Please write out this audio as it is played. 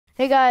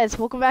Hey guys,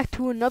 welcome back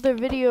to another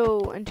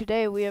video, and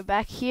today we are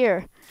back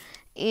here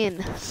in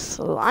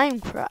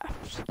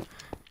Slimecraft.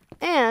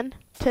 And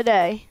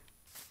today,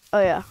 oh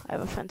yeah, I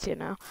have a fence here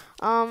now.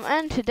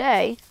 And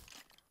today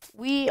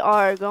we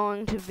are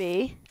going to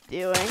be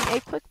doing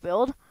a quick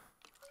build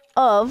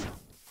of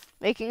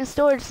making a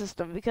storage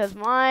system because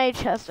my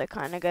chests are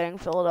kind of getting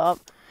filled up.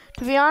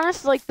 To be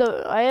honest,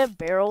 I have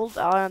barrels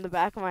out on the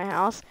back of my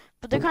house,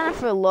 but they're kind of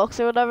for looks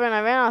or whatever, and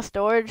I ran out of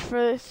storage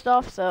for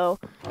stuff, so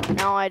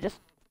now I just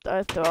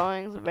start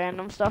throwing some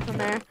random stuff in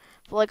there.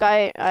 But like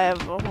I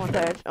have a whole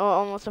entire,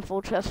 almost a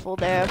full chest full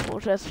there, full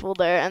chest full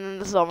there, and then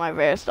this is all my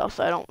rare stuff,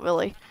 so I don't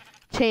really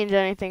change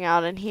anything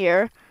out in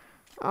here.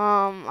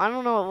 I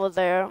don't know what was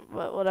there,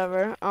 but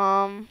whatever.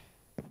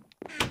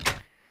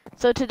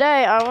 So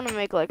today I want to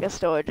make like a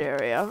storage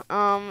area.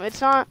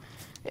 It's not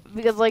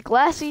because like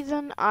last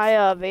season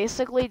I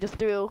basically just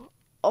threw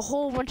a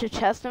whole bunch of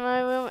chests in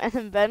my room, and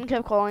then Ben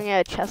kept calling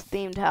it a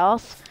chest-themed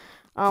house,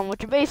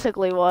 which it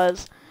basically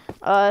was.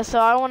 So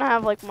I want to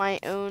have like my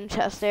own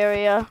chest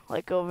area,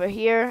 like over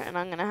here, and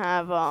I'm gonna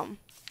have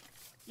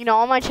you know,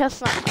 all my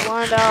chests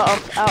lined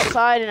out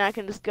outside, and I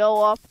can just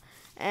go up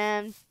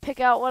and pick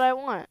out what I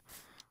want.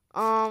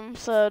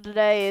 So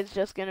today is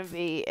just gonna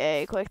be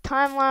a quick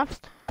time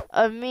lapse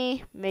of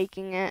me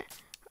making it.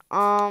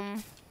 I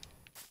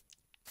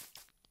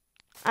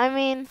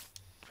mean,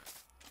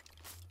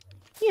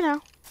 you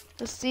know,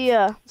 let's see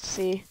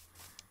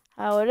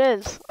how it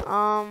is.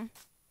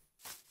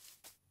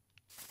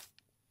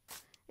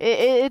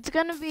 It's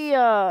gonna be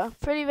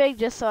pretty big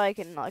just so I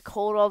can like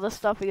hold all this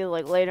stuff because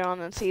like later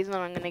on in the season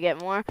I'm gonna get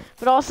more.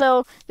 But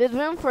also there's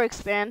room for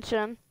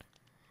expansion.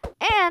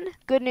 And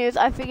good news,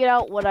 I figured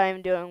out what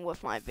I'm doing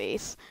with my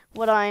base.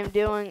 What I'm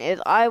doing is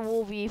I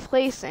will be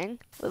placing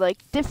like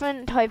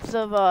different types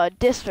of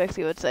districts,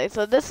 you would say.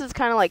 So this is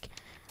kind of like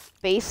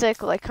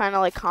basic, like kind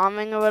of like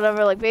calming or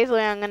whatever. Like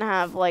basically I'm gonna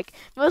have like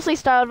mostly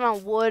styled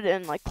around wood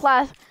and like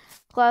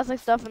classic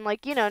stuff, and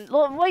like, you know,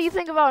 what you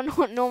think about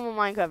normal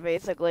Minecraft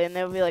basically, and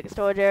there will be like a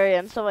storage area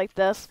and stuff like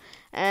this,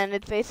 and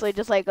it's basically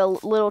just like a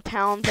little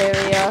towns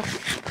area,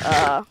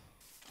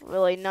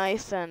 really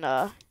nice and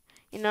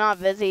you know,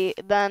 not busy.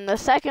 Then the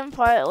second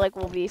part like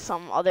will be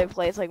some other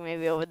place, like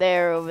maybe over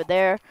there, over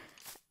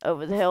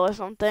the hill or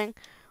something,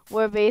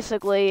 where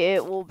basically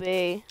it will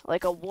be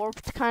like a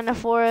warped kind of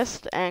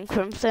forest and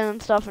crimson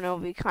and stuff, and it'll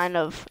be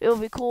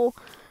cool.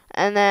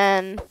 And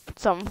then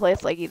some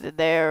place like either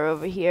there or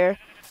over here,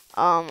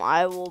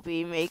 I will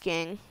be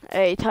making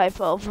a type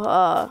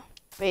of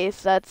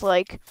base that's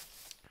like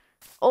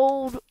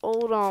old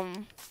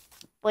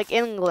like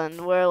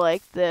England, where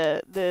like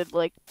the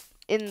like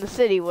in the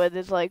city where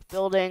there's like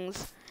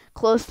buildings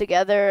close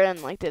together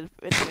and like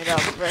it's made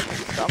out of brick and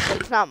stuff, but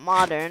it's not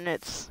modern,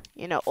 it's,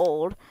 you know,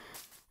 old.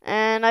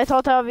 And I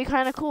thought that would be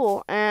kind of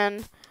cool,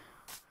 and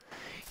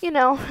you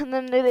know, and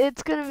then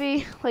it's gonna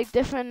be like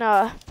different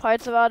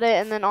parts about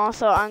it, and then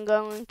also I'm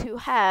going to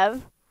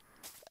have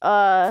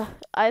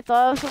I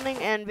thought of something,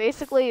 and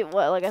basically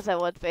like I said,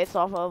 what's based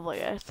off of,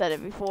 like I said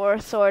it before,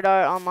 Sword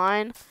Art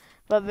Online.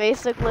 But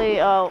basically,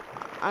 I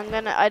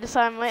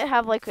decided I might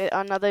have like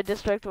another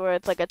district where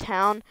it's like a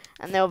town,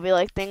 and there'll be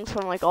like things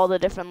from like all the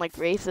different like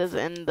races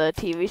in the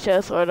TV show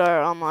Sword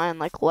Art Online,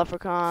 like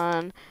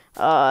Leprechaun,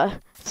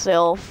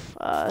 Sylph,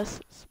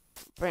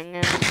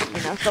 Springen,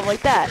 you know, stuff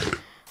like that.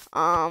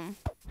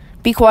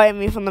 Be quiet,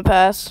 me from the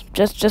past.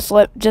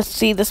 Just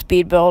see the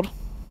speed build.